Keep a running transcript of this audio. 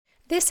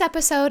This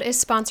episode is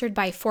sponsored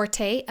by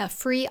Forte, a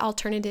free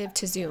alternative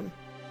to Zoom.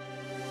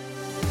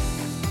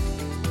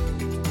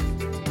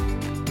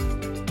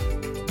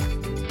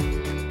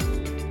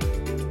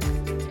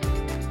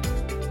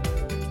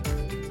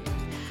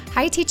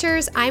 Hi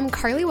teachers, I'm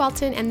Carly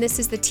Walton and this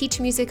is the Teach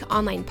Music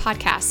Online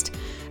Podcast,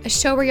 a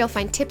show where you'll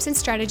find tips and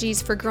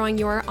strategies for growing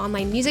your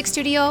online music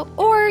studio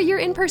or your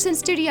in-person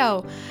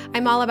studio.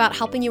 I'm all about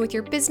helping you with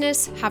your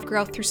business, have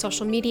growth through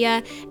social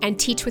media, and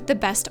teach with the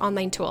best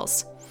online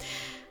tools.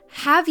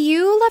 Have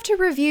you left a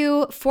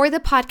review for the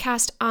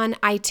podcast on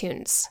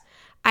iTunes?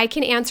 I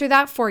can answer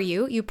that for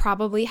you. You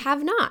probably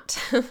have not.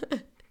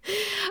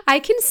 I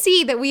can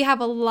see that we have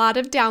a lot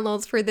of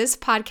downloads for this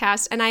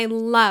podcast, and I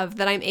love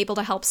that I'm able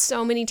to help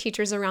so many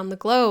teachers around the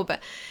globe.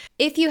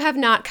 If you have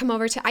not come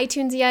over to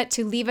iTunes yet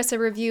to leave us a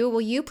review,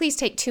 will you please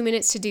take 2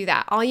 minutes to do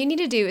that? All you need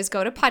to do is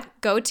go to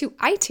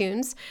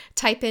iTunes,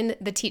 type in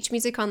the Teach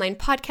Music Online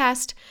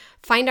Podcast,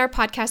 find our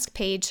podcast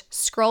page,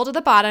 scroll to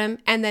the bottom,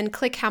 and then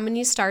click how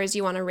many stars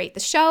you want to rate the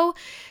show.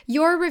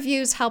 Your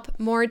reviews help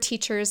more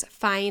teachers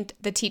find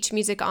the Teach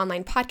Music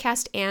Online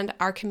Podcast and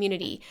our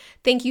community.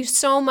 Thank you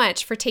so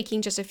much for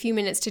taking just a few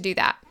minutes to do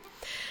that.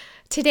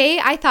 Today,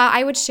 I thought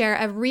I would share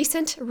a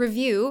recent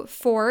review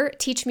for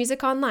Teach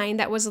Music Online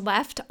that was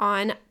left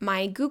on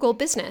my Google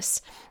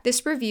business.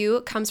 This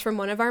review comes from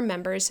one of our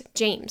members,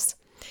 James.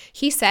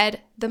 He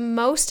said, "The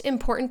most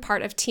important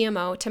part of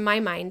TMO, to my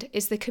mind,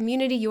 is the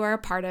community you are a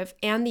part of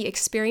and the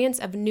experience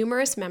of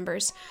numerous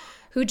members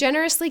who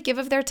generously give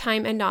of their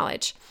time and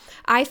knowledge.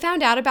 I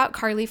found out about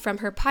Carly from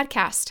her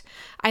podcast.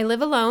 I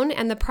live alone,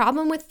 and the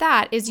problem with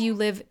that is you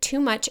live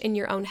too much in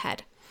your own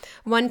head.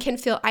 One can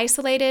feel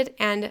isolated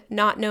and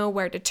not know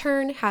where to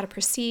turn, how to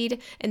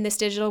proceed in this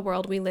digital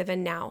world we live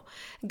in now.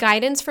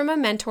 Guidance from a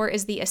mentor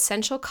is the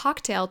essential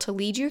cocktail to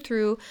lead you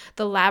through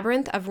the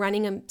labyrinth of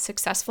running a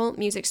successful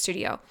music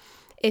studio.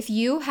 If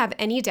you have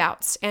any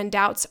doubts, and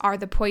doubts are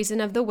the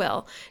poison of the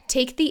will,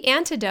 take the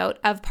antidote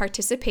of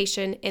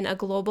participation in a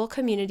global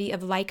community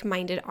of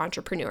like-minded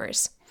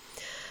entrepreneurs."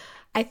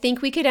 I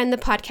think we could end the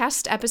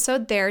podcast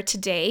episode there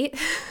today.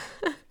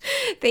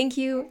 Thank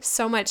you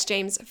so much,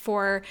 James,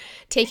 for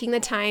taking the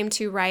time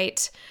to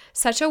write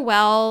such a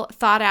well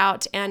thought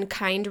out and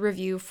kind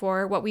review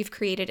for what we've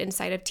created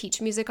inside of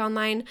Teach Music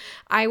Online.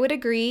 I would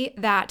agree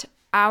that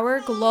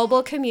our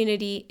global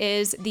community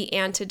is the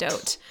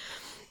antidote,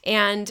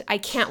 and I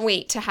can't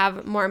wait to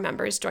have more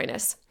members join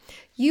us.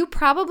 You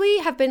probably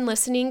have been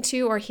listening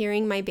to or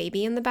hearing my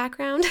baby in the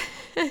background.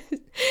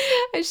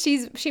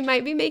 She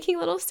might be making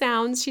little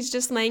sounds. She's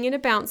just laying in a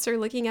bouncer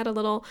looking at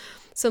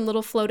some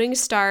little floating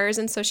stars,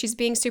 and so she's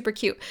being super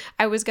cute.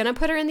 I was going to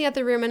put her in the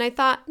other room, and I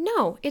thought,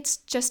 no, it's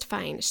just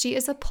fine. She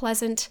is a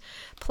pleasant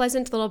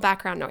little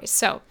background noise.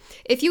 So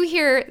if you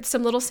hear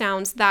some little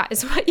sounds, that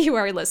is what you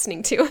are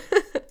listening to.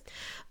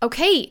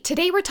 Okay,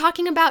 today we're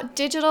talking about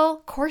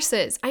digital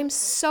courses. I'm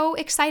so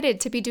excited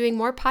to be doing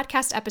more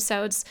podcast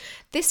episodes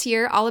this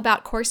year all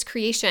about course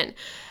creation.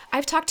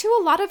 I've talked to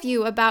a lot of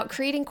you about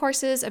creating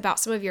courses, about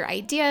some of your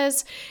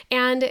ideas,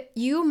 and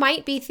you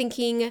might be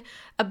thinking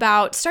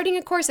about starting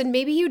a course and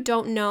maybe you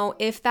don't know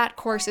if that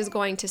course is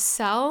going to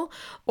sell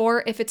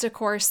or if it's a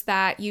course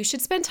that you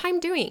should spend time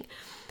doing.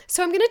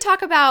 So I'm going to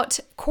talk about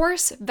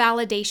course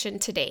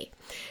validation today.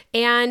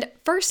 And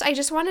first, I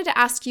just wanted to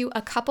ask you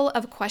a couple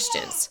of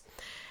questions.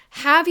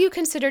 Have you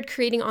considered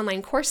creating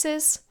online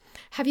courses?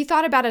 Have you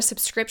thought about a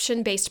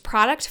subscription-based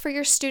product for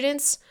your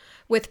students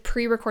with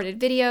pre-recorded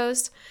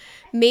videos?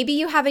 Maybe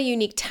you have a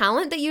unique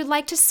talent that you'd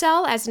like to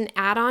sell as an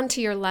add-on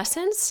to your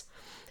lessons.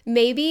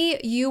 Maybe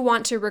you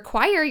want to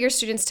require your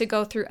students to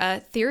go through a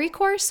theory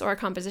course or a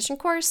composition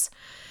course.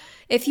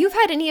 If you've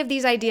had any of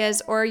these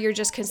ideas or you're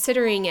just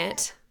considering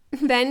it,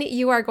 then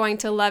you are going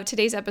to love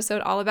today's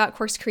episode all about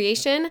course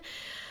creation.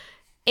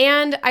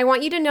 And I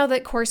want you to know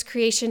that course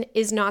creation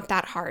is not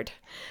that hard.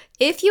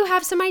 If you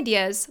have some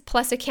ideas,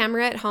 plus a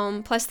camera at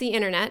home, plus the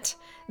internet,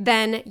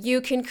 then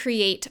you can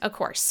create a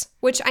course,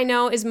 which I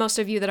know is most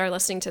of you that are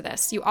listening to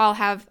this. You all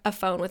have a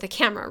phone with a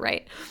camera,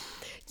 right?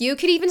 You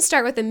could even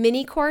start with a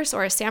mini course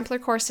or a sampler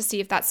course to see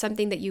if that's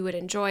something that you would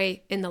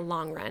enjoy in the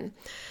long run.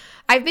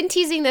 I've been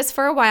teasing this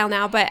for a while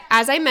now, but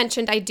as I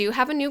mentioned, I do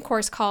have a new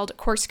course called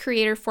Course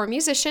Creator for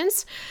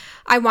Musicians.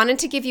 I wanted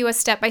to give you a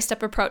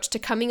step-by-step approach to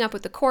coming up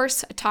with a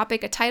course, a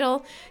topic, a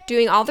title,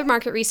 doing all the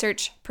market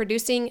research,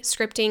 producing,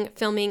 scripting,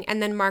 filming,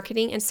 and then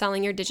marketing and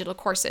selling your digital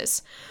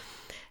courses.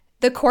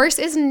 The course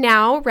is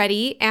now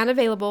ready and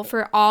available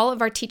for all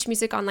of our Teach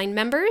Music Online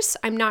members.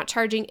 I'm not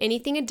charging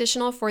anything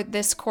additional for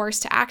this course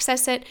to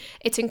access it.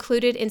 It's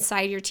included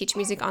inside your Teach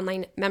Music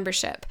Online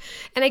membership.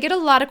 And I get a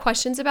lot of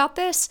questions about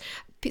this.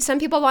 Some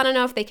people want to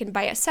know if they can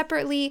buy it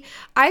separately.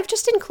 I've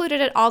just included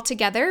it all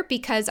together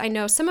because I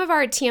know some of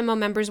our TMO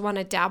members want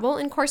to dabble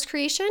in course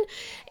creation,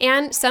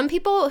 and some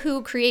people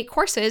who create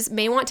courses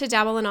may want to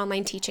dabble in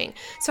online teaching.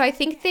 So I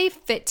think they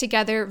fit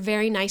together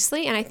very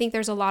nicely, and I think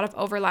there's a lot of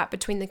overlap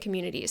between the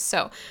communities.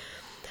 So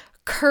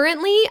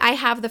Currently, I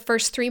have the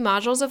first 3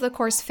 modules of the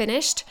course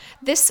finished.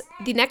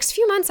 The next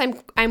few months,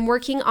 I'm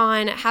working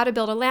on how to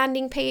build a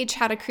landing page,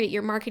 how to create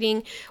your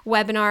marketing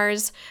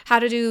webinars, how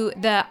to do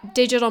the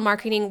digital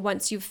marketing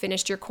once you've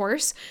finished your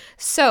course.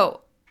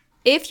 So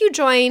if you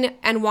join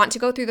and want to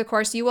go through the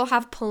course, you will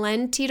have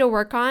plenty to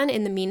work on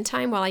in the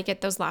meantime while I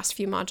get those last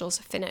few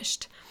modules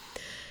finished.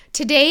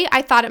 Today,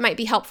 I thought it might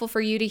be helpful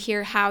for you to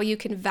hear how you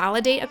can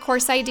validate a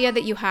course idea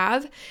that you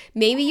have.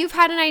 Maybe you've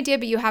had an idea,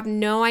 but you have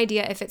no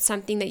idea if it's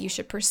something that you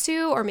should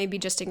pursue, or maybe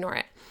just ignore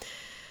it.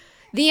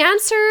 The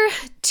answer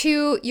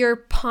to your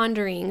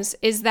ponderings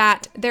is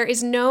that there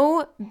is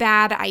no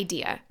bad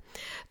idea,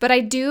 but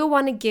I do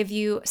want to give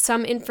you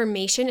some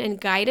information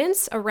and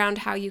guidance around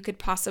how you could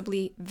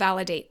possibly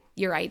validate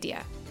your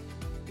idea.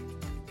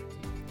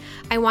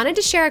 I wanted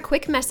to share a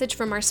quick message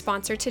from our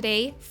sponsor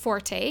today,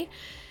 Forte.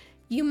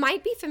 You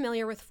might be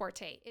familiar with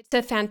Forte. It's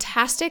a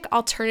fantastic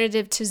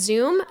alternative to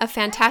Zoom, a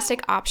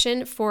fantastic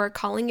option for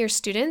calling your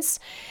students.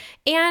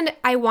 And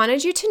I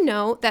wanted you to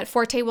know that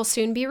Forte will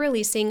soon be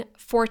releasing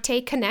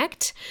Forte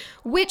Connect,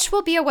 which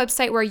will be a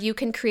website where you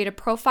can create a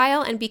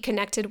profile and be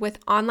connected with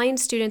online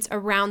students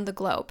around the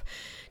globe.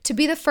 To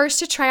be the first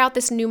to try out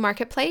this new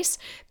marketplace,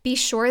 be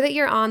sure that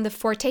you're on the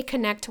Forte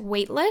Connect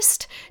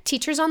waitlist.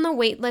 Teachers on the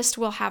waitlist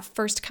will have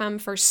first come,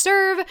 first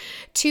serve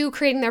to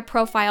creating their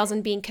profiles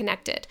and being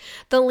connected.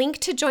 The link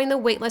to join the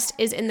waitlist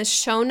is in the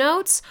show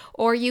notes,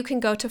 or you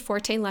can go to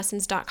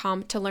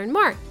fortelessons.com to learn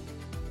more.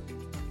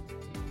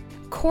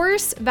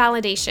 Course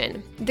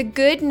validation. The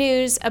good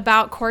news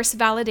about course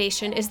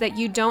validation is that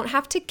you don't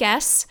have to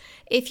guess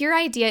if your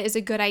idea is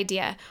a good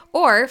idea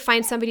or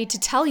find somebody to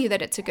tell you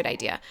that it's a good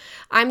idea.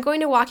 I'm going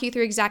to walk you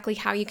through exactly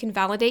how you can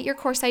validate your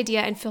course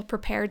idea and feel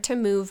prepared to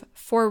move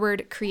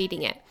forward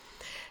creating it.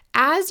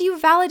 As you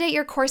validate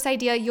your course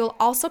idea, you'll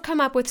also come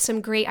up with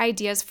some great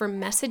ideas for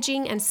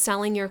messaging and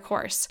selling your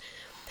course.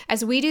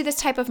 As we do this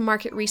type of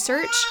market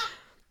research,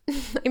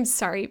 I'm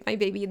sorry, my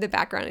baby in the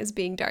background is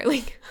being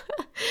darling.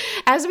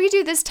 As we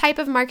do this type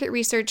of market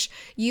research,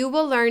 you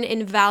will learn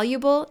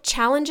invaluable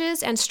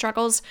challenges and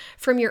struggles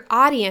from your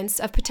audience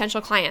of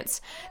potential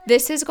clients.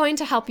 This is going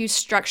to help you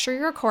structure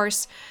your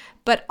course,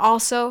 but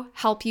also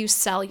help you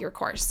sell your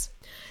course.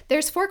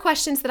 There's 4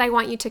 questions that I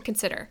want you to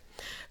consider.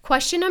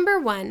 Question number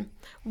 1,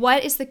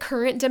 what is the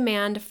current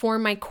demand for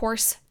my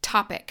course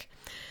topic?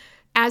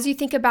 As you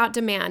think about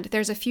demand,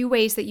 there's a few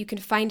ways that you can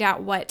find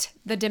out what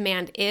the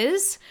demand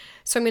is.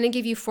 So I'm going to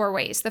give you 4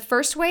 ways. The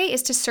first way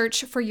is to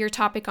search for your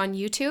topic on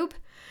YouTube.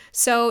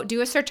 So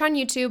do a search on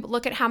YouTube,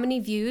 look at how many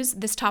views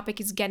this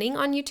topic is getting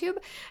on YouTube.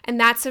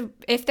 And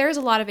if there's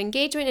a lot of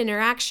engagement,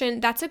 interaction,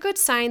 that's a good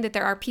sign that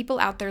there are people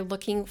out there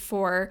looking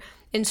for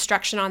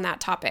instruction on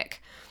that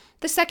topic.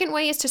 The second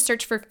way is to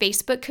search for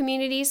Facebook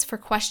communities for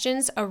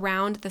questions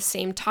around the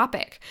same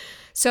topic.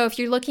 So if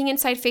you're looking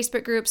inside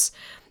Facebook groups,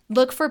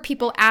 look for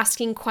people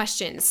asking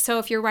questions. So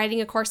if you're writing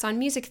a course on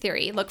music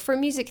theory, look for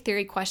music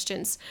theory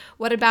questions.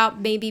 What about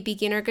maybe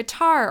beginner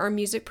guitar or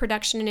music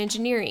production and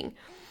engineering?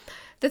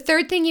 The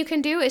third thing you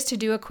can do is to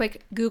do a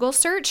quick Google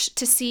search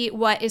to see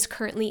what is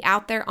currently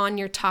out there on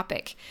your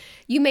topic.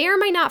 You may or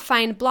may not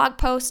find blog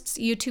posts,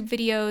 YouTube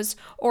videos,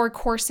 or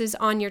courses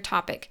on your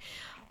topic.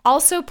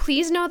 Also,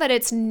 please know that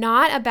it's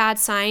not a bad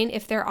sign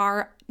if there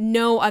are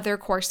no other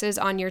courses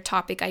on your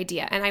topic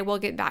idea, and I will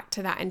get back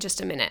to that in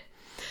just a minute.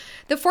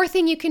 The fourth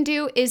thing you can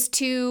do is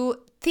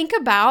to think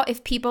about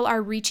if people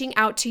are reaching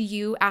out to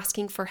you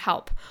asking for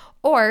help,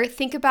 or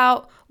think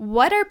about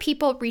what are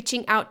people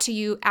reaching out to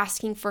you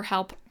asking for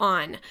help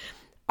on.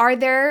 Are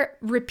there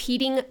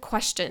repeating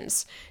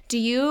questions? Do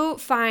you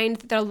find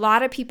that a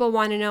lot of people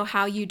want to know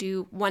how you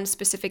do one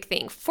specific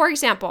thing? For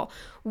example,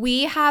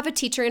 we have a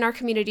teacher in our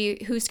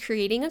community who's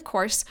creating a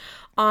course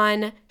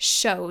on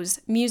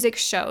shows, music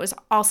shows,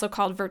 also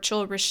called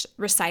virtual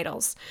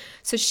recitals.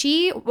 So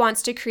she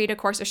wants to create a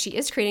course, or she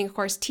is creating a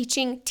course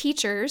teaching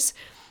teachers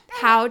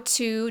how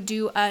to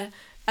do a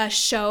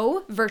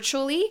show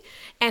virtually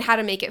and how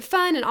to make it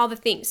fun and all the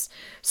things.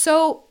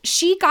 So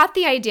she got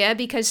the idea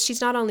because she's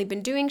not only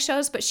been doing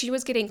shows, but she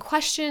was getting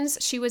questions.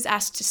 She was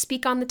asked to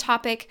speak on the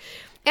topic,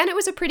 and it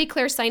was a pretty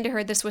clear sign to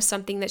her this was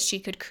something that she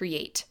could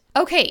create.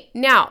 Okay,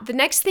 now the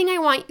next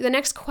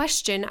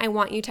question I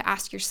want you to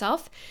ask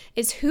yourself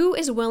is, who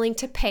is willing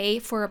to pay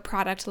for a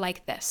product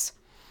like this?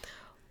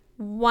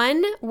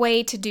 One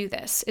way to do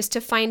this is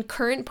to find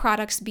current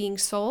products being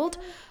sold.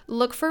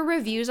 Look for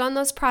reviews on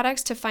those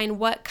products to find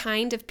what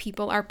kind of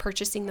people are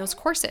purchasing those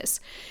courses.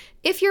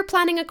 If you're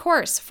planning a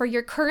course for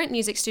your current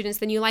music students,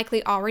 then you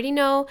likely already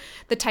know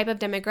the type of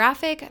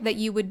demographic that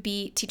you would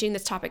be teaching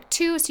this topic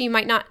to, so you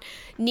might not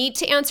need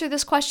to answer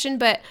this question,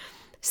 but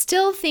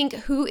still think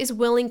who is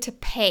willing to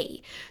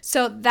pay.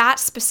 So that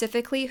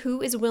specifically,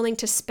 who is willing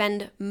to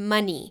spend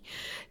money.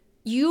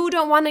 You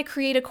don't want to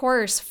create a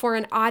course for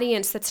an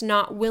audience that's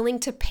not willing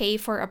to pay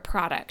for a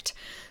product.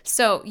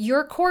 So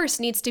your course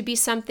needs to be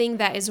something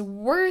that is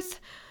worth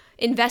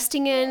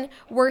investing in,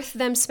 worth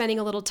them spending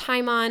a little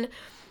time on.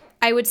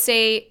 I would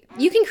say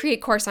you can create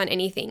a course on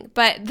anything,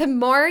 but the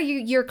more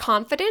you're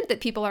confident that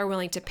people are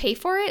willing to pay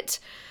for it,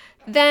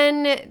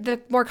 then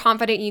the more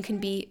confident you can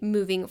be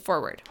moving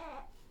forward.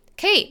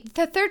 Okay,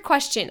 the third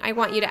question I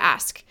want you to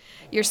ask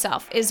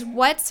yourself is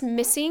what's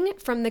missing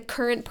from the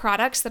current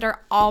products that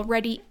are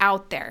already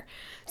out there?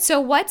 So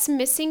what's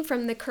missing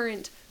from the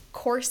current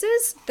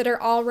courses that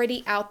are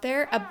already out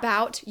there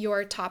about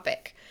your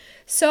topic?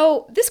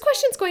 So this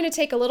question is going to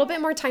take a little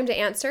bit more time to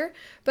answer,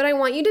 but I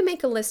want you to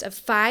make a list of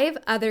 5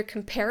 other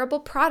comparable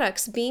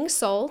products being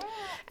sold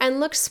and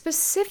look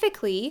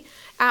specifically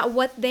at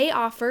what they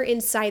offer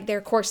inside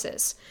their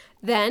courses.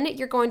 Then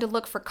you're going to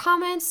look for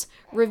comments,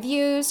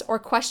 reviews, or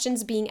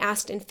questions being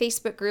asked in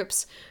Facebook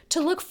groups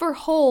to look for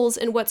holes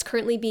in what's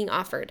currently being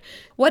offered.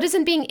 What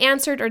isn't being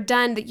answered or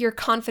done that you're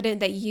confident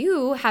that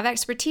you have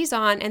expertise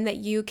on and that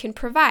you can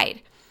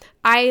provide.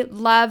 I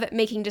love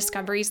making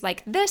discoveries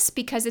like this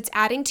because it's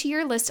adding to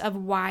your list of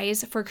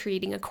whys for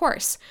creating a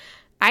course.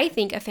 I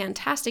think a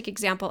fantastic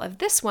example of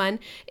this one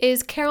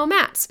is Carol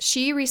Matz.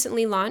 She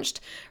recently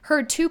launched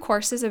her 2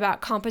 courses about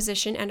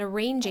composition and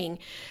arranging.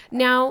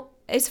 Now,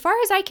 as far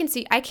as I can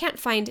see, I can't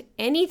find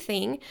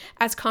anything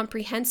as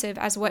comprehensive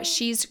as what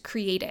she's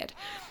created.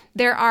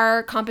 There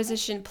are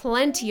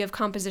plenty of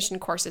composition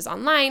courses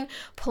online,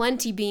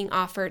 plenty being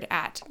offered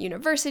at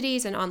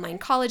universities and online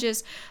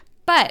colleges,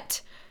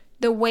 but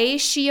the way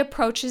she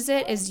approaches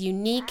it is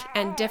unique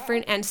and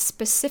different and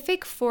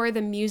specific for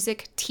the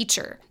music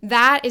teacher.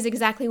 That is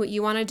exactly what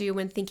you want to do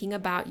when thinking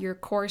about your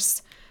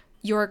course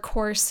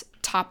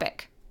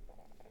topic.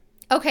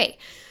 Okay,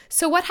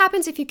 so what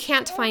happens if you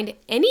can't find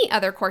any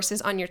other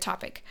courses on your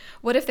topic?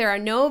 What if there are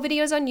no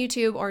videos on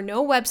YouTube or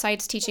no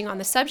websites teaching on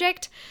the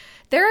subject?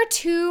 There are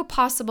 2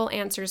 possible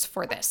answers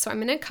for this, so I'm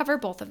going to cover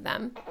both of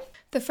them.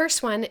 The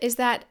first one is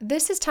that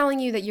this is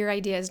telling you that your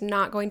idea is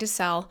not going to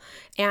sell,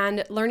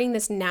 and learning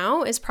this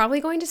now is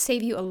probably going to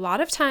save you a lot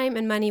of time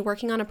and money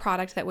working on a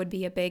product that would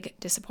be a big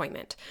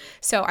disappointment.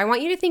 So I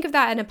want you to think of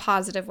that in a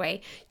positive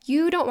way.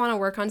 You don't want to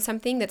work on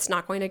something that's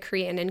not going to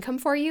create an income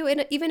for you,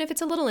 and even if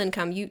it's a little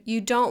income, you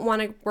don't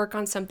want to work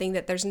on something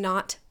that there's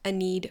not a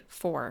need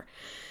for.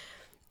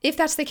 If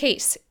that's the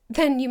case,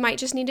 then you might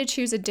just need to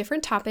choose a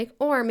different topic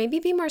or maybe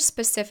be more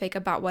specific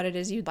about what it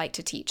is you'd like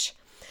to teach.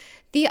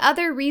 The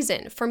other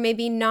reason for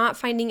maybe not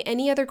finding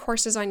any other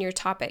courses on your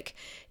topic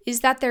is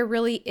that there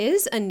really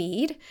is a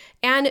need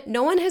and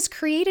no one has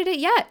created it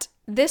yet.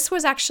 This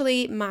was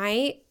actually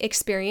my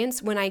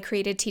experience when I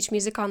created Teach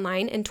Music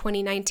Online in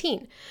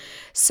 2019.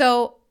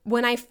 So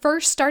when I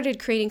first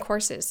started creating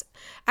courses,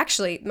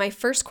 actually my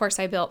first course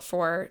I built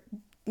for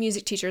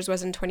music teachers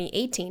was in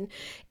 2018.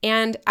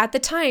 And at the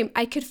time,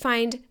 I could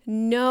find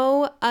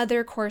no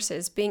other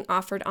courses being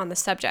offered on the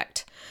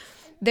subject.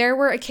 There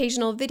were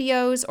occasional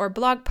videos or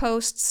blog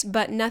posts,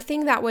 but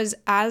nothing that was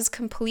as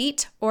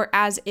complete or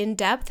as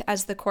in-depth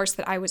as the course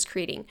that I was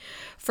creating.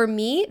 For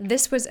me,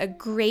 this was a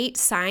great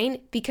sign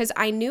because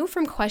I knew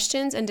from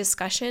questions and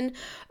discussion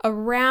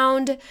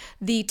around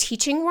the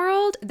teaching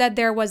world that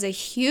there was a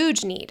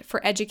huge need for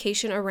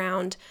education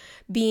around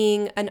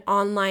being an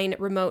online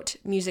remote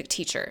music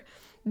teacher.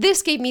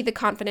 This gave me the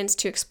confidence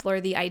to explore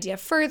the idea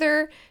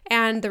further,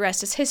 and the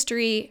rest is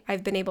history.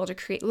 I've been able to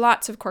create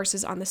lots of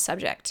courses on the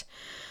subject.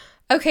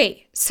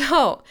 Okay,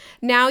 so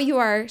now you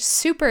are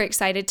super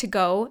excited to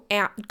go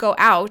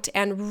out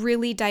and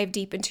really dive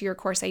deep into your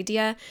course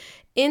idea.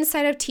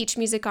 Inside of Teach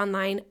Music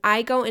Online,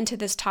 I go into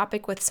this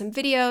topic with some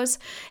videos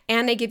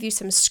and I give you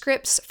some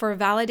scripts for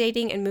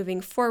validating and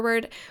moving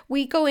forward.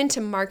 We go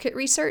into market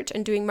research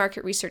and doing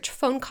market research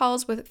phone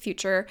calls with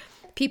future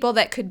people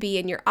that could be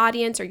in your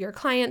audience or your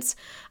clients.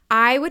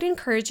 I would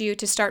encourage you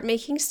to start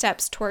making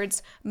steps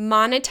towards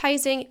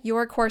monetizing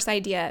your course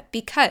idea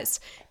because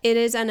it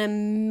is an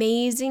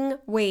amazing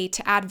way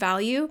to add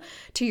value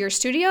to your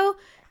studio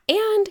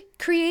and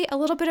create a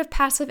little bit of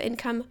passive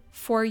income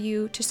for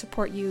you, to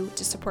support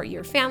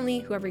your family,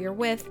 whoever you're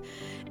with.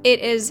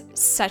 It is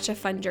such a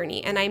fun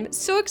journey, and I'm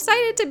so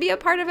excited to be a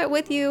part of it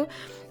with you.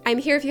 I'm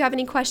here if you have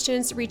any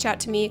questions. Reach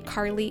out to me,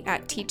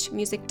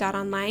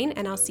 Carly@teachmusic.online,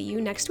 and I'll see you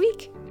next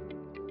week.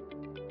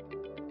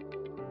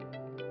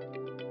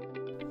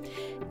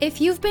 If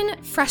you've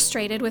been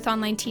frustrated with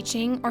online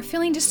teaching or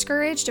feeling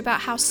discouraged about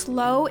how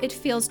slow it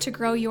feels to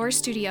grow your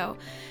studio,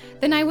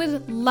 then I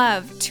would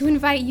love to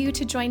invite you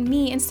to join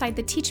me inside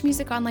the Teach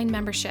Music Online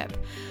membership.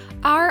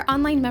 Our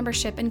online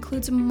membership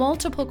includes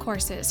multiple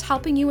courses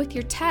helping you with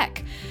your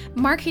tech,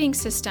 marketing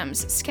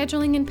systems,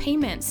 scheduling and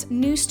payments,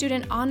 new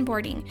student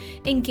onboarding,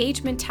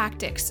 engagement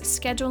tactics,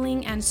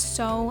 scheduling, and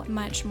so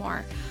much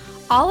more.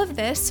 All of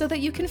this so that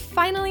you can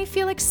finally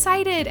feel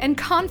excited and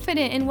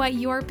confident in what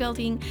you're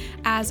building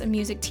as a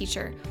music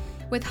teacher.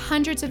 With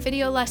hundreds of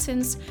video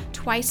lessons,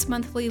 twice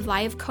monthly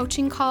live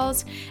coaching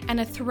calls, and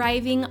a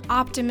thriving,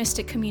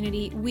 optimistic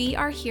community, we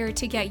are here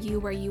to get you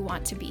where you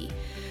want to be.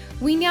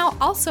 We now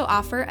also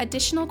offer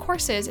additional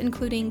courses,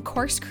 including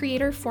Course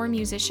Creator for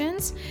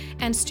Musicians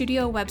and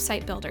Studio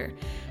Website Builder.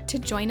 To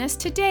join us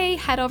today,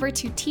 head over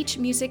to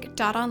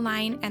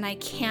teachmusic.online, and I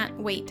can't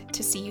wait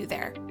to see you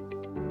there.